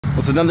Well,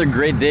 it's another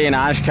great day in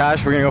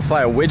Oshkosh. We're gonna go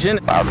fly a Widgeon.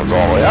 Cloud comes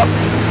all the way up.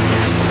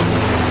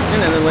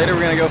 And then later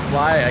we're gonna go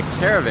fly a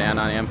Caravan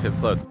on Amphibious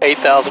floats.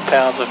 8,000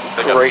 pounds of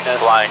greatness.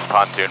 Flying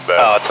pontoon boat.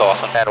 Oh, it's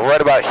awesome. And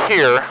right about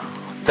here,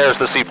 there's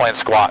the seaplane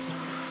squat.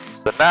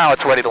 So now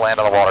it's ready to land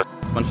on the water.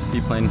 A bunch of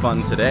seaplane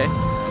fun today.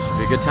 Should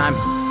be a good time.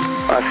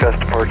 Oshkosh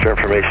departure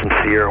information,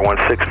 Sierra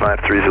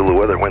 1653 Zulu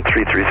weather, wind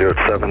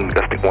 3307,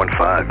 gusting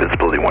 15,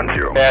 visibility 10.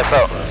 Yeah,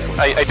 so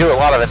I do a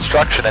lot of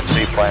instruction in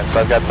seaplanes. So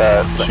I've got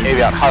the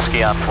Aviation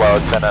Husky on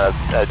floats and a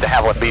de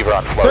Havilland Beaver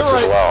on floats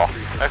as well.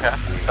 Okay.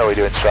 So we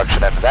do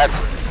instruction, and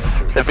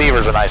the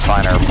Beaver's a nice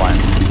fine airplane.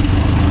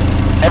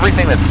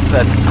 Everything that's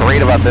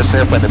great about this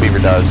airplane, the Beaver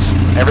does.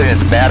 Everything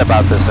that's bad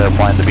about this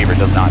airplane, the Beaver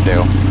does not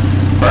do.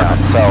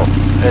 So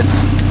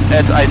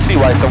I see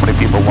why so many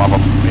people love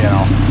them. You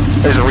know,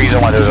 there's a reason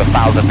why there's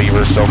 1,000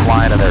 Beavers still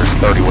flying and there's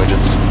 30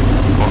 Widgeons.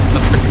 Well,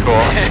 that's pretty cool.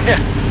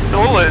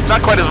 It's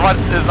not quite as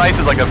nice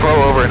as like a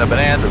throw over in a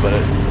Bonanza, but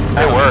it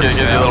works. It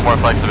gives you a little more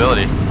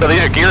flexibility. So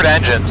these are geared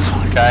engines,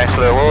 okay? So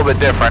they're a little bit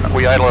different.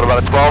 We idle at about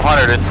a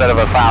 1,200 instead of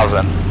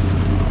 1,000.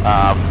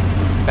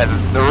 And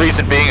the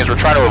reason being is we're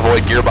trying to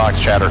avoid gearbox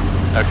chatter.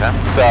 Okay.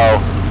 So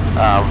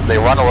they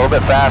run a little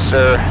bit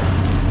faster.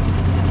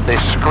 They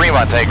scream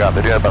on takeoff.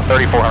 They're doing about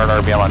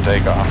 3,400 RPM on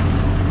takeoff.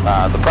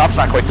 The prop's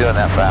not quite doing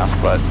that fast,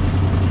 but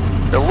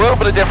there's a little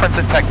bit of difference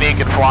in technique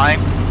in flying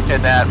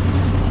in that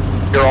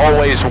you're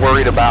always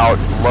worried about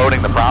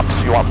loading the props.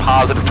 You want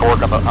positive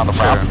torque on the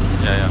prop. Sure.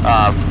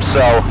 Yeah.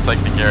 So it's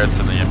like the Garrett's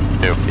and the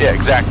M2. Yeah,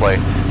 exactly.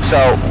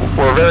 So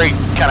we're very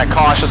kind of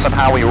cautious on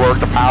how we work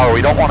the power.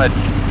 We don't want to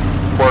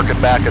work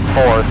it back and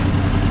forth.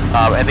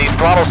 And these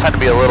throttles tend to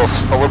be a little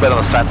bit on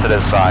the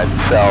sensitive side.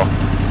 So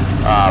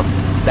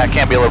that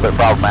can be a little bit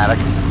problematic.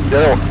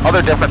 The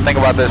other different thing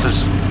about this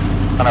is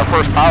on our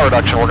first power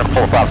reduction, we're going to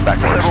pull the props back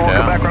first.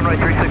 Welcome back, runway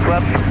 36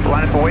 left,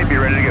 line up away, be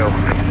ready to go.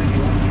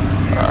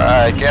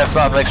 Alright, gas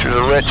on, make sure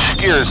the rich,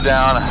 gears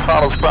down,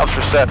 throttles, props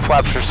are set,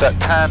 flaps are set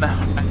 10.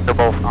 They're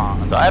both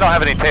on. So I don't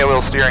have any tail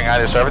wheel steering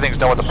either, so everything's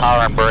done with the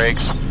power and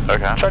brakes.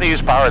 Okay. I try to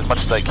use power as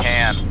much as I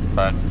can,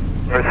 but...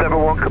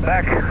 71, come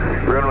back,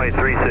 runway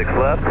 36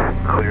 left,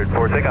 cleared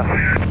for takeoff.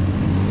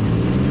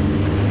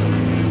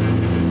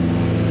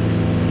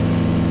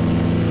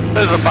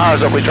 There's the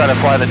powers up, we try to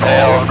fly the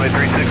tail. Runway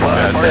 36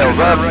 left, tail's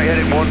up. Right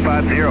heading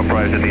 150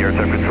 prior to the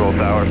airside control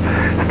tower.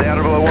 Stay out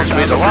of below 1,000.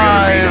 Airspeed's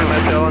alive.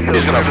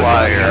 He's going to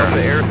fly here.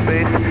 The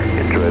airspace,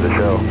 enjoy the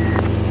show.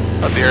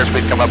 Let the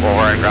airspeed come up while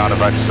we're in ground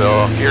effect,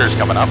 so gears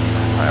coming up.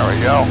 There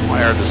we go,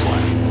 air this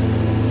lane.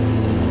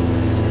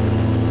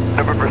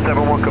 November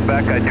 71, come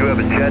back. I do have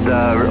a jet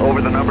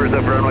over the numbers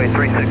of runway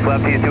 36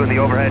 left. He's doing the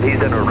overhead. He's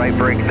in a right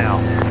brake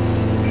now.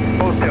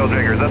 Both tail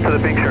driggers up to the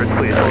pink shirts,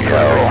 please. There we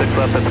go. 36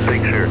 left at the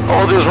pink shirt.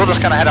 What we'll do is we'll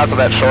just kind of head out to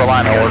that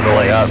shoreline and work our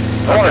way up.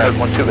 I don't want to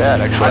one too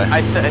bad, actually.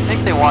 I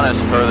think they want us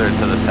further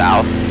to the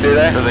south. Do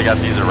they? Because they got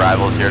these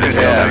arrivals here. Two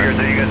tail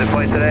driggers. Are you guys in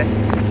flight today?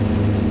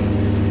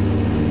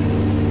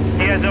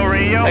 You guys no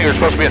radio? I think we're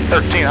supposed to be at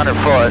 1,300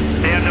 foot.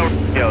 They have no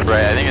radio.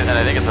 Right, I think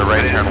it's a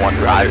right turn 150.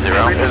 Is it?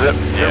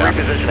 Yeah.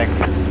 Repositioning.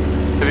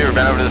 Have you ever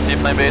been over to the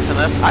seaplane base in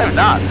this? I have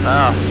not,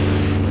 no.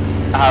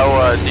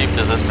 How deep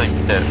does this thing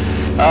hit?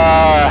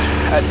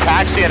 At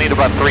taxi I need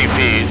about 3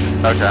 feet.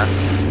 Okay.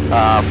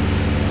 I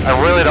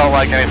really don't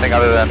like anything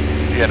other than,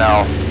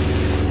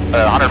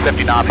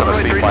 150 knots on a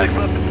seaplane.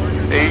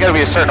 You gotta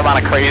be a certain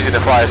amount of crazy to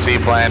fly a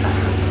seaplane.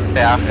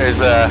 Yeah, there's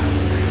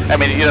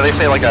they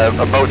say like a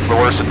boat's the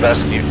worst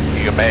investment you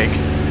can make.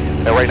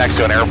 They're right next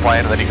to an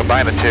airplane, and then you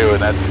combine the two,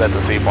 and that's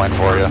a seaplane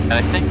for you. And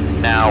I think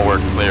now we're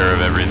clear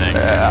of everything.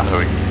 Yeah. So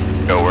we can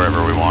go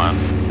wherever we want.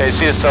 Okay,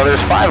 see, so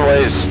there's 5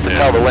 ways to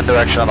tell the wind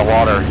direction on the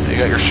water. You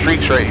got your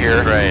streaks right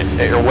here. Right. You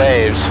got your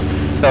waves.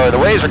 So the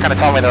waves are kind of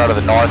telling me they're out of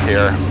the north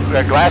here. We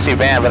got a glassy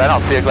band, but I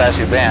don't see a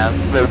glassy band.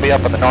 It would be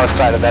up on the north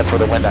side, and that's where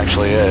the wind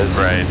actually is.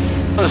 Right.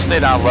 We'll just stay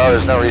down low.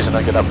 There's no reason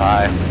to get up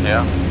high.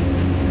 Yeah.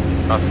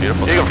 That's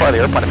beautiful. You can fly the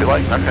airplane if you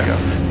like. Okay. Go.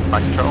 My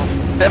control.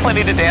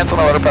 Definitely need to dance on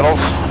the rudder pedals.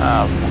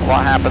 A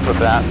lot happens with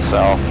that,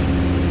 so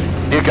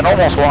you can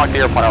almost walk the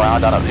airplane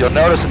around on it. You'll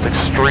notice it's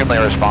extremely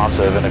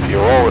responsive, and if you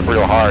roll it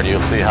real hard,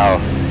 you'll see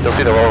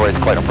the roll rate's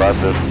quite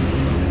impressive.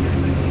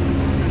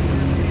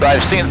 But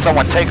I've seen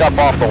someone take up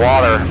off the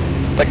water,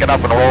 pick it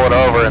up and roll it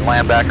over and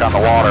land back on the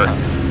water.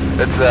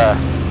 It's a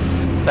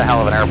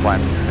hell of an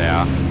airplane.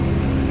 Yeah.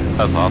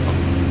 That's awesome.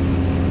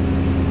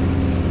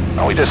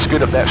 Well, we just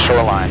scoot up that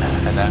shoreline,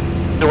 and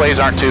the waves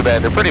aren't too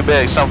bad. They're pretty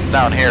big, some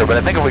down here, but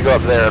I think if we go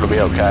up there, it'll be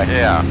okay.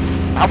 Yeah.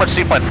 How much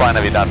seaplane flying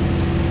have you done?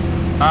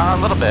 A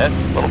little bit.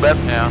 A little bit?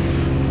 Yeah.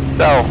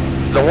 So,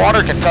 the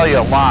water can tell you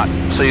a lot.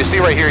 So you see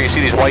right here, you see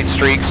these white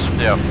streaks?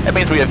 Yeah. That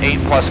means we have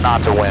 8+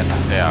 knots of wind.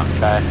 Yeah.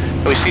 Okay.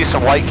 We see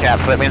some white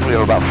caps, that means we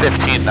have about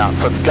 15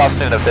 knots. So it's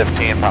gusting to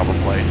 15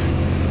 probably.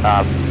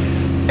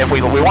 If we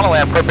want to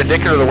land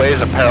perpendicular to the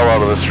waves and parallel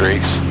to the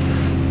streaks.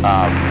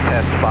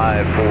 That's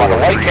 5, 4. Well, the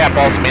white cap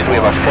also means we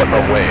have a foot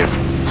of wave.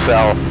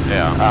 So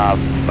yeah.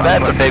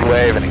 That's a big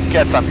wave, and it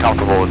gets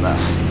uncomfortable in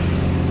this.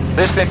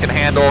 This thing can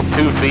handle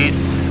 2 feet,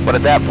 but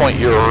at that point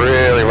you're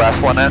really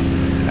wrestling it,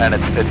 and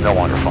it's no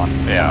longer fun.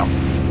 Yeah.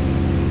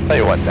 Tell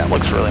you what, that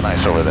looks really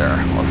nice over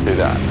there. Let's do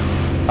that.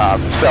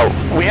 So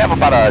we have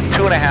about a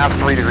 2.5,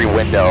 3 degree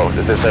window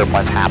that this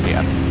airplane's happy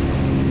in.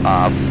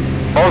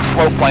 Most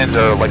float planes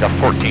are like a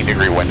 14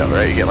 degree window,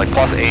 right? You get like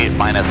 +8,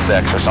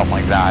 -6 or something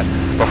like that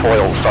before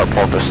it'll start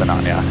porpoising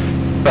on you.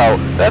 So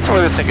that's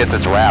where this thing gets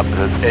its rap,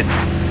 is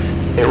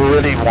it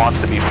really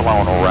wants to be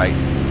flown right.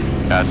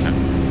 Gotcha.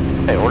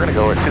 Hey, we're gonna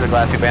go, see the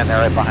glassy band there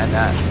right behind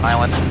that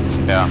island?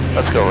 Yeah.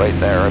 Let's go right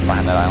there, right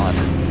behind that island.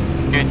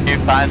 Do you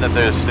find that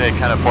it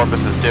kind of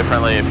porpoises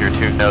differently if you're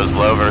nose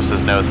low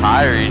versus nose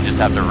high, or you just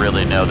have to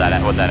really know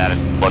what that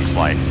attitude looks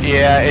like?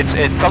 Yeah, it's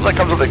something that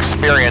comes with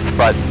experience,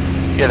 but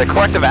yeah, the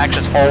corrective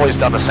action's always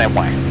done the same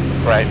way,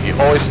 right? You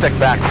always stick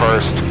back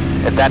first.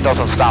 If that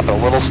doesn't stop it, a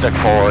little stick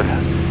forward.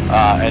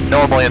 And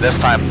normally in this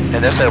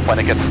airplane,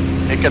 it gets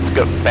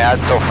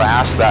bad so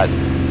fast that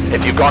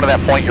if you've gone to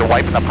that point, you're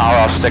wiping the power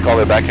off, stick all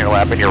the way back in your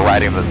lap, and you're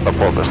riding the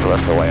porpoise the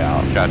rest of the way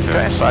out. Gotcha.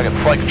 Okay, so I got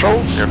flight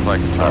controls. Your flight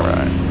control. All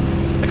right.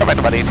 I think I'm at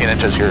about 18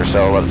 inches here,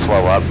 so let it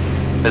slow up,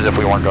 as if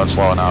we weren't going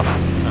slow enough.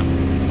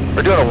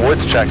 We're doing a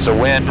woods check, so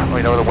wind,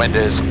 we know where the wind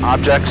is.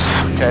 Objects,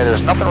 okay,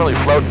 there's nothing really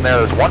floating there.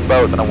 There's one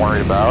boat that I'm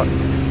worried about.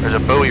 There's a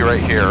buoy right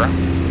here.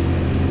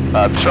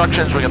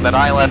 Obstructions, we got that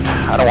island.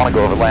 I don't want to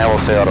go over land, we'll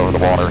stay out over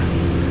the water.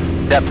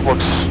 Depth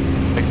looks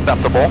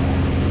acceptable.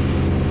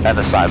 And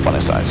the side, plenty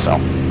of size, so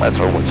that's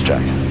our woods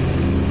check.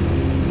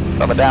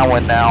 I'm a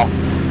downwind now.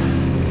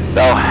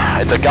 So,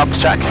 it's a GUPS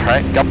check,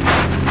 right?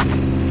 GUPS,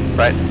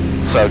 right?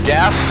 So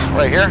gas,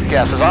 right here,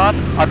 gas is on.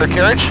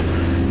 Undercarriage,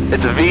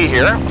 it's a V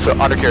here, so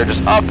undercarriage is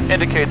up,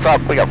 indicates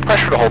up. We got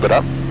pressure to hold it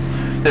up.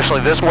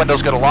 Additionally, this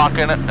window's gonna lock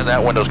in it, and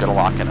that window's gonna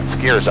lock in it. So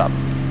gears up.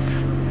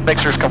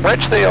 Mixers come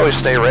rich, they always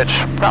stay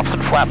rich. Props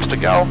and flaps to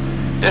go.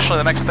 Additionally,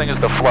 the next thing is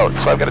the floats.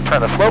 So I've got to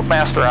turn the float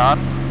master on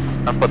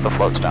and put the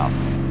floats down.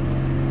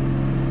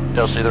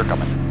 You'll see they're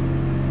coming.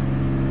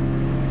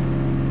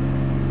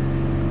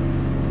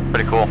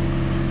 Pretty cool.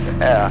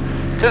 Yeah,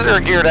 because they're a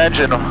geared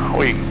engine,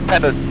 we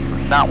tend to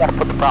not want to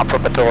put the props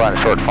up until we're on a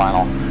short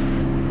final.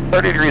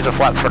 30 degrees of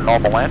flaps for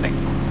normal landing.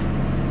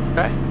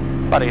 Okay,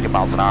 about 80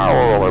 miles an hour,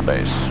 we'll roll our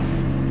base.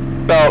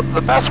 So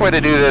the best way to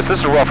do this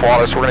is rough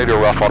water, so we're going to do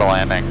a rough water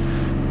landing.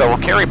 So we'll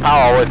carry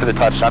power all the way to the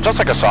touchdown, just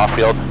like a soft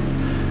field.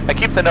 And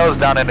keep the nose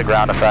down into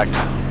ground effect,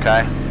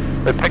 okay?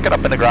 We pick it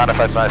up into ground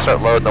effect and I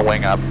start loading the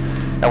wing up.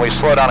 And we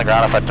slow down the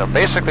ground effect. And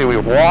basically we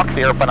walk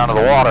the airplane onto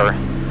the water,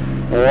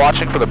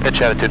 watching for the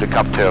pitch attitude to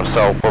come to.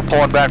 So we're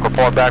pulling back, we're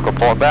pulling back, we're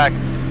pulling back.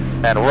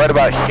 And right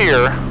about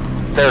here,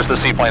 there's the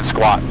seaplane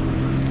squat.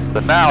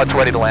 So now it's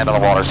ready to land on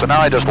the water. So now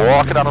I just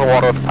walk it onto the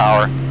water with the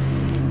power.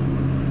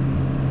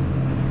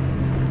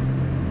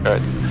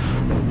 Good.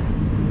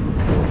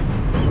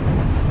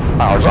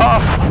 Power's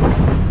off.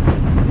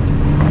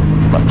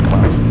 Let's come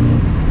out.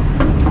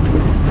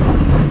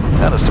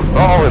 That is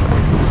all in.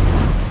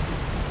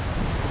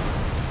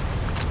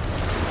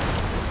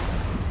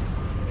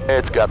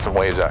 It's got some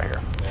waves out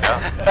here.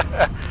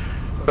 Yeah.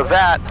 So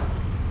that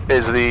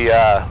is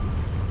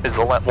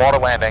the water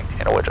landing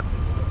in a widgeon.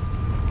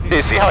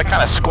 You see how it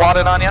kind of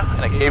squatted on you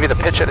and it gave you the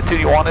pitch attitude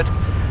you wanted?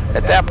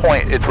 At that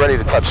point, it's ready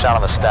to touch down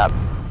on the step.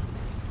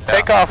 Yeah.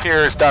 Takeoff here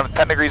is done at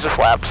 10 degrees of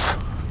flaps.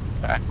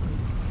 Okay.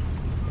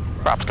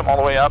 Props come all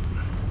the way up.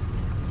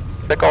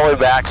 Stick all the way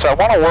back. So I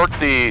want to work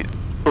the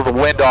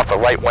wind off the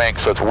right wing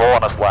so it's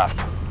rolling us left.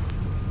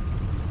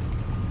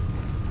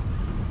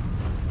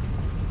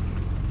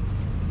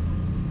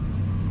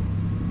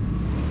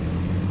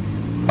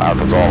 Power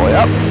comes all the way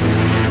up.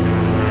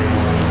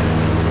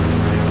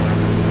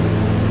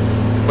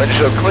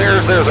 Windshield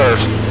clears, there's our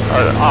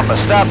on the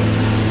step.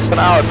 So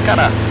now it's kind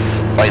of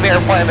like the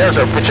airplane, there's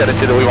our pitch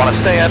attitude that we want to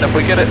stay in. If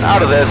we get it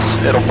out of this,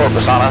 it'll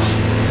focus on us.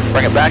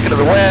 Bring it back into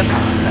the wind,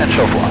 and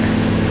she'll fly.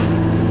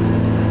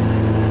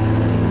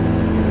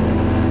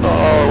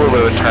 Oh, a little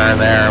bit of a turn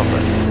there.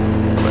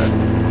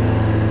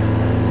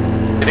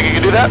 You think you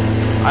can do that?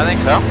 I think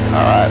so.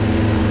 Alright.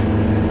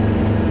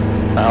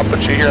 I'll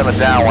put you here in the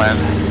downwind.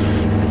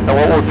 And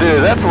what we'll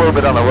do, that's a little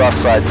bit on the rough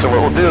side, so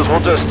what we'll do is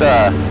we'll just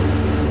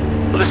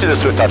do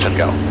this to a touch and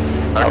go.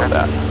 How about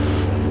that?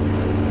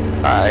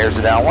 Alright, here's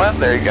the downwind,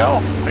 there you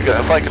go. We got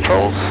the flight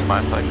controls.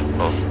 My flight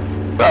controls.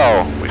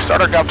 So, we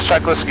start our GUPS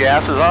checklist,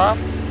 gas is on.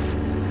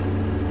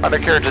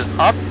 Undercarriage is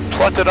up,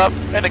 selected up,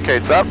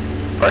 indicates up.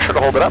 Pressure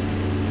to hold it up.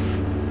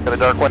 Got a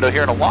dark window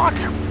here and a lock.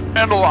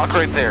 And a lock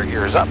right there,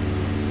 gears up.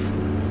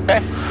 Okay.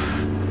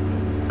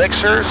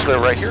 Mixers, they're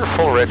right here,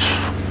 full rich.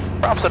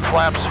 Props and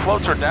flaps,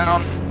 floats are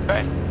down.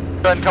 Okay.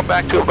 Go ahead and come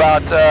back to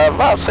about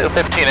say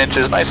 15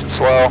 inches, nice and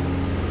slow.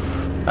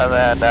 And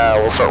then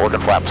we'll start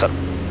working flaps in.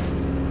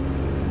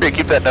 You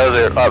keep that nose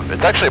air up.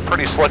 It's actually a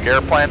pretty slick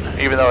airplane,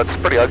 even though it's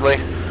pretty ugly.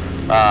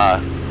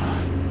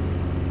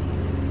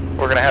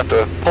 We're gonna have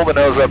to pull the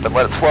nose up and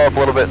let it slow up a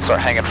little bit and start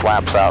hanging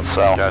flaps out.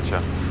 So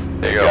gotcha.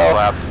 There you go.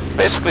 Flaps.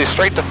 Basically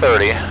straight to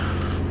 30.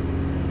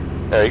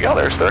 There you go.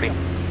 There's 30. Go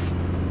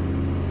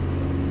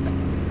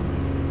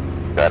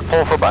ahead and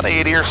pull for about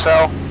 80 or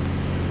so.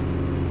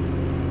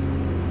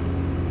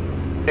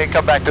 You can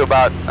come back to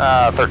about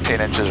 13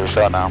 inches or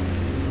so now.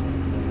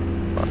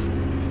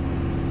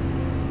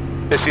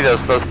 You see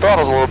those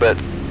throttles a little bit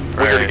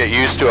weird to get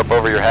used to up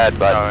over your head,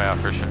 but oh yeah,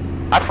 for sure.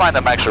 I find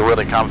them actually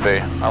really comfy.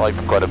 I like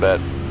them quite a bit.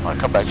 I'm gonna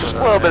come back just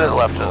a little bit to the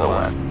left of the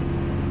wind.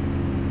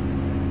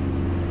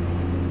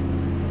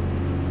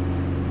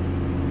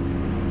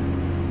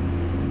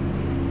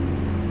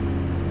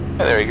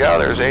 Okay, there you go,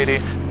 there's 80.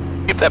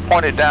 Keep that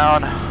pointed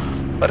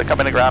down, let it come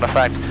into ground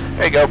effect.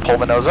 There you go, pull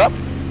the nose up.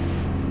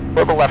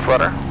 Pull the left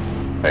rudder.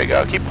 There you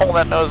go, keep pulling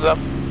that nose up.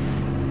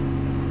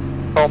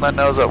 Pulling that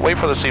nose up, wait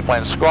for the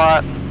seaplane to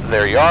squat.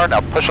 There you are,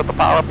 now push up the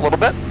power up a little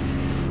bit.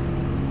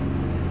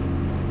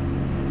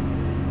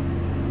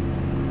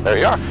 There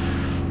you are.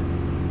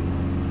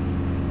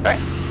 Okay.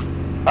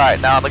 Alright,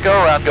 now on the go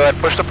around, go ahead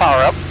and push the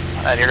power up,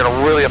 and you're going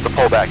to really have to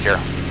pull back here.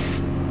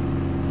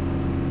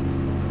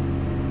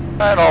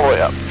 And all the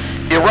way up.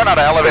 You run out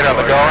of elevator on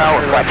the go around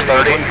with flaps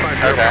 30,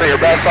 okay. So you're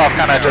best off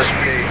kind of just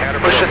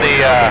pushing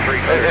the,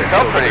 it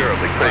felt pretty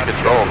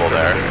controllable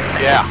there.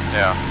 Yeah.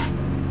 Yeah.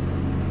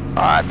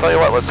 Alright, tell you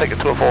what, let's take it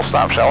to a full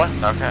stop, shall we?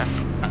 Okay.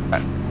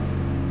 Alright.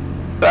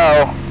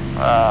 So,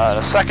 in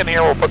a second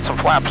here, we'll put some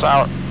flaps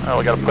out.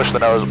 We got to push the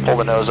nose, pull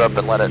the nose up,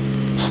 and let it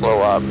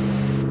slow up.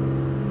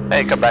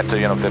 And come back to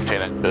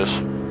 15 inches.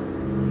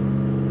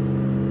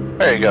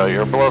 There you go.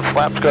 You're below the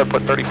flaps. Go ahead and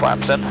put 30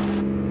 flaps in.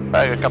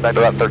 Right, you're gonna come back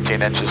to about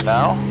 13 inches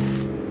now.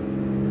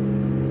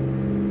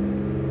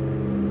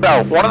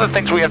 So one of the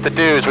things we have to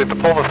do is we have to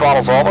pull the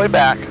throttles all the way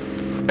back.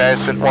 Okay,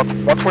 so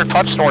once we're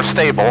touched and we're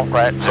stable,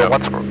 right? So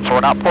so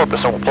we're not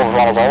porpoising, we'll pull the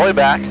throttles all the way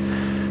back.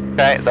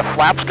 Okay, the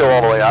flaps go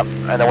all the way up,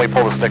 and then we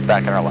pull the stick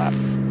back in our lap.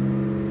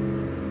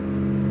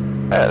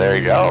 Yeah, there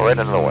you go, right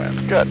into the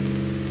wind. Good.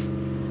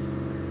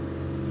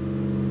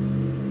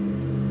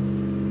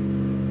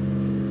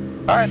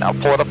 All right, now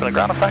pull it up in a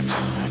ground effect.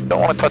 You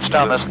don't want to touch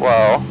down this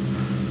low.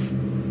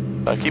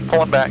 So keep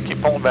pulling back,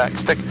 keep pulling back.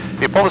 Stick.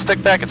 If you pull the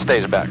stick back, it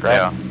stays back, right?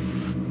 Yeah.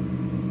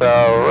 So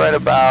right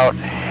about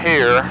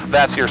here,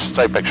 that's your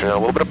sight picture. A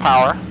little bit of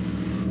power.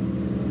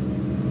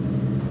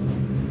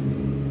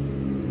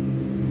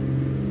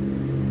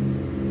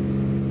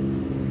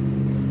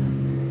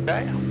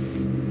 Okay.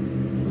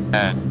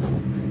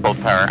 And pull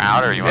the power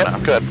out, or you want to?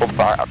 Yeah, good. Pull the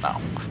power out now.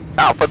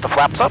 Now put the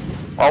flaps up,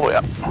 all the way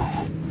up.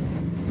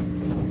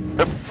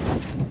 Yep.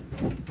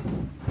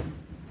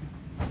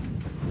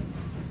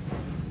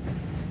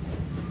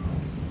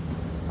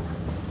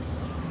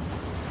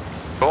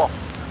 Cool.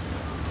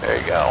 There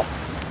you go.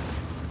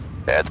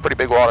 Yeah, it's pretty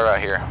big water out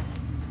here.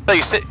 So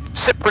you sit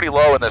pretty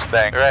low in this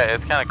thing. Right,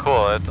 it's kind of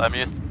cool. I'm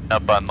used to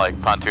up on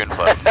like pontoon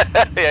floats.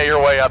 Yeah,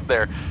 you're way up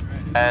there.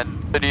 And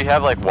so do you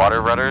have like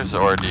water rudders,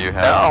 or do you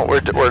have? No,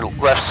 we're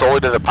left solely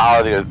to the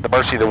power, the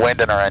mercy of the wind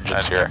in our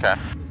engines here. Okay.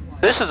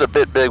 This is a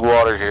bit big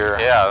water here.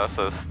 Yeah, this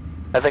is.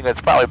 I think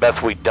it's probably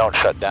best we don't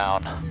shut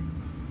down.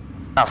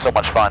 Not so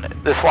much fun.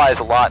 This flies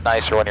a lot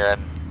nicer when you're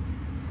in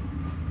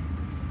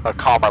a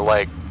calmer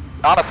lake.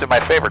 Honestly, my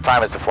favorite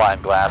time is to fly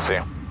in glassy.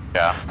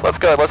 Yeah. Let's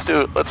go ahead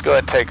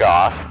and take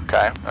off.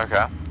 Okay.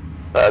 Okay.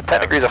 10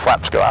 degrees of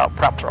flaps go out.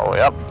 Props are all the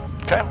way up.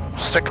 Okay.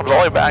 Stick comes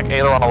all the way back.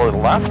 Aileron all the way to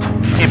the left.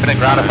 Keep it in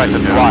ground effect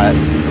and fly it.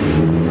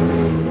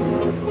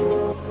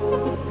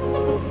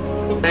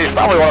 He's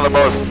probably one of the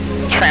most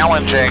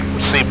challenging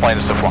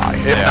seaplanes to fly,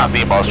 if not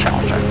the most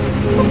challenging.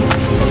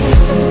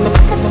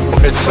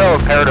 It's so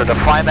imperative to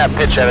find that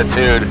pitch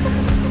attitude,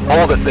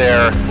 hold it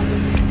there.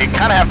 You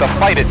kind of have to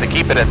fight it to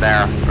keep it in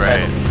there.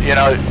 Right.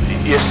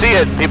 And, you see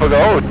it, people go,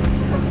 oh,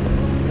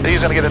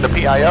 he's going to get into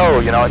PIO,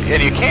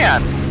 and you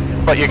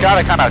can, but you got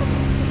to kind of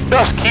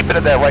just keep it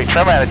in that right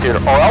trim attitude,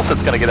 or else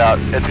it's going to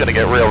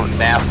get real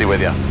nasty with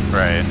you.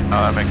 Right.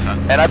 Oh, that makes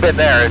sense. And I've been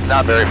there. It's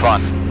not very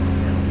fun.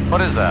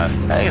 What is that?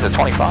 I think it's a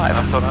 25.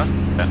 That's so nice.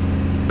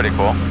 Yeah. Pretty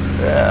cool.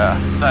 Yeah.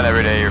 Not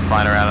every day you're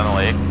flying around in the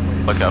lake.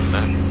 Look up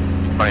the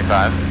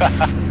 25.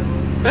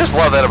 I just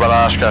love that about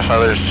Oshkosh. How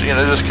there's,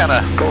 just kind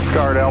of Coast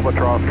Guard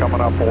Albatross coming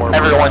up.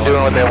 everyone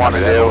doing what they want to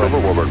do.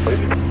 Warbird,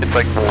 please. It's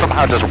like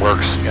somehow just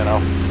works,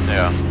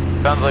 Yeah.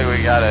 Sounds like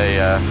we got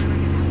a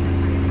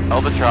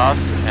albatross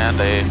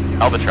and a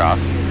albatross.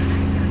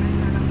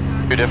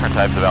 Two different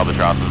types of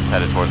albatrosses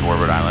headed towards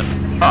Warbird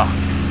Island. Huh.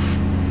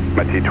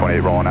 My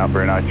T-28 rolling out.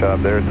 Very nice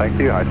job there. Thank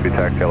you. High-speed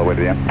taxi all the way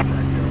to the end.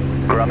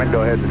 Grumman,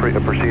 go ahead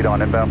and proceed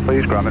on inbound,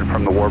 please. Grumman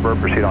from the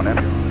Warbird, proceed on in.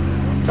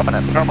 Coming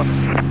in. Normal.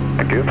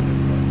 Thank you.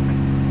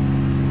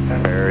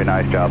 Very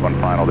nice job on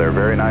final there.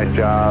 Very nice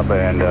job.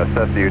 And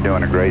Seth, you're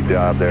doing a great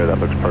job there. That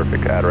looks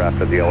perfect.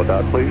 Adiraf at the yellow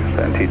dot, please.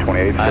 And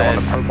T-28 still on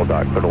the purple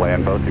dot. Clear to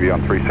land, both of you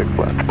on 36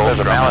 left. There's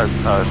an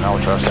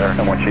albatross there.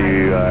 And once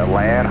you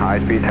land,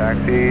 high-speed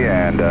taxi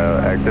and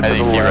exit to the left. I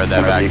think you read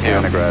that back too.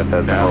 In the grass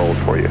has been rolled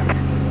for you.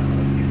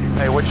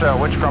 Hey, which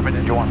Grumman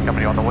did you want?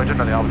 Company on the Widgeon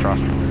or the Albatross?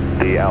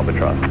 The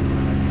Albatross.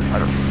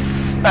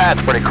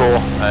 That's pretty cool.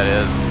 That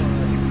is.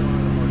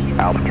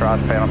 Albatross,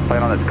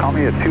 plan on this. Call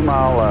me a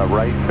 2-mile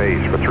right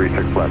base for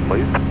 36 left,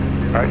 please.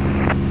 All right.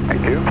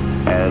 Thank you.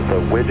 Is the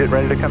Widget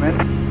ready to come in?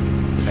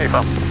 Hey,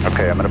 from?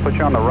 Okay, I'm going to put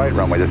you on the right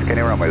runway, the skinny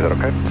runway. Is that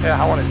okay? Yeah,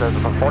 how wide is it?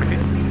 About 40 feet?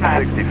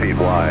 60 feet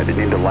wide. You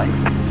need the length?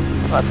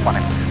 That's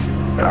funny.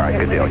 All right,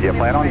 good deal. Yeah,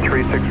 plan on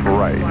 36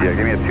 right. Yeah,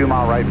 give me a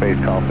 2-mile right base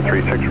call for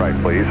 36 right,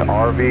 please.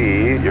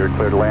 RV, you're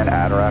clear to land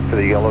at or after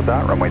the yellow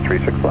dot, runway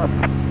 36 left.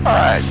 All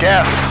right,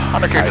 gas.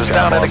 Undercarriage is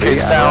down,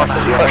 indicates down.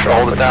 Pressure,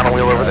 hold it down and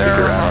wheel over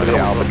there. After the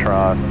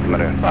Albatross, I'm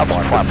going to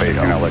flat base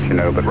and I'll let you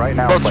know. But right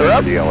now, Boats are plan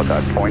up. for the yellow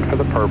dot. Point for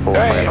the purple.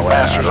 Okay, plan to land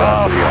master's at or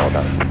after off. the yellow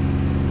dot.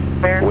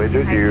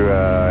 Widget, you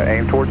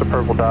aim towards the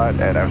purple dot,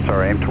 and I'm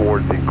sorry, aim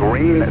towards the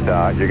green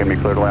dot. You're going to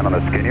be clear to land on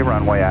the skinny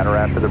runway at or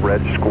after the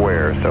red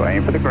square. So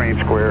aim for the green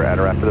square, at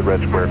or after the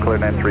red square. Clear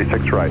to land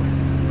 36 right.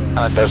 And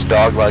it does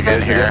dog leg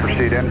in here.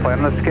 Proceed in,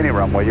 plan on the skinny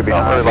runway. You'll be I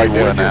don't really like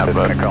doing that, It's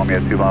but going to call me a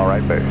 2-mile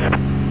right base.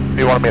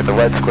 you want me at the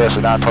red square, so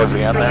down towards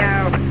the end there?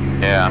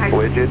 Yeah.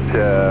 Widget,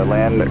 clear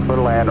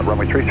to land,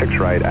 runway 36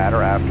 right, at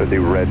or after the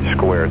red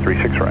square,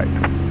 36 right.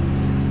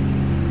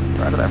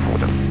 Right to there for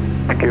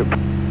Widget. Thank you.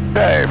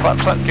 Okay,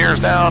 5% gears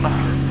down.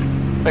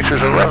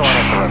 Mixers are rich.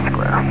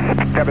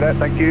 Copy that,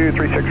 thank you,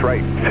 36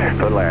 right,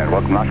 clear to land.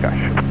 Welcome,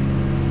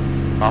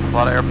 Oshkosh. Awful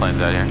lot of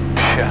airplanes out here.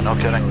 Yeah, no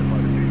kidding.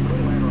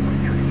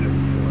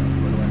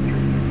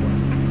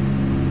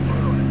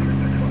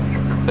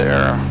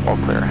 There, all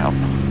clear, help.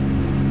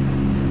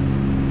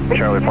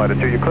 Charlie Flight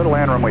 2, you clear to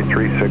land, runway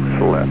 36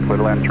 left, clear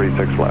to land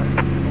 36 left.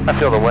 I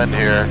feel the wind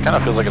here. Kind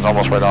of feels like it's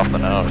almost right off the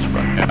nose,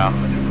 but you know.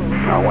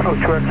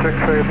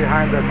 102X6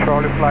 behind that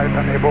Charlie Flight,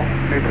 unable.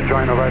 Need to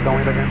join the right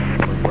downwind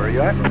again. Where are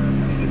you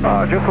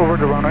at? Just over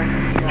the runway.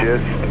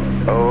 Just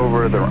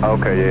over the,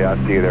 okay, yeah,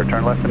 I see you there.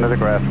 Turn left into the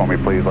grass for me,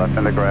 please, left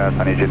in the grass.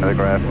 I need you into the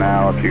grass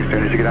now. As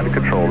soon as you get under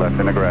control, left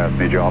in the grass.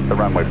 Need you off the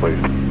runway, please.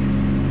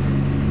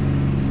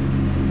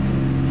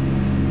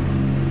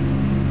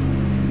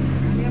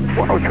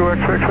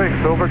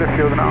 102X6 over the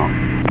field now.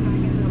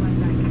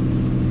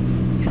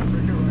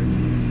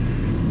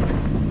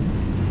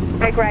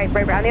 Brake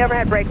right, on the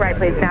overhead, brake right,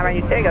 please. Now, there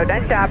you go,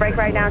 done job. Brake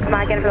right now, come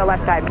on, get in for the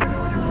left side.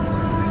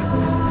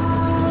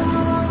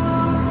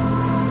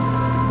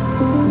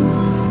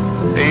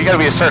 You gotta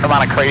be a certain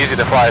amount of crazy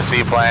to fly a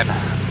seaplane.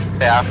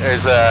 Yeah,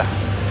 there's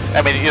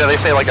I mean, you know, they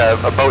say like a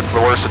boat's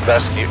the worst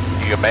investment you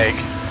can make.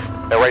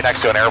 They're right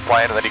next to an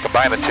airplane, and then you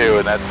combine the two,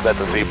 and that's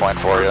a seaplane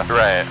for you.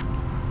 Right.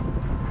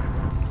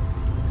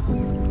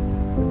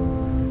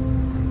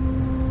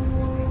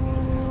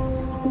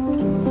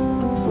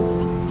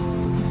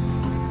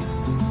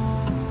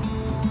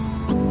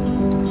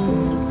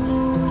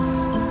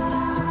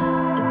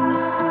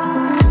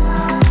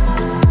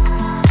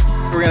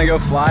 We're gonna go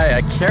fly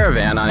a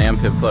caravan on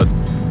amphib floats.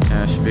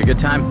 Should be a good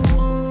time.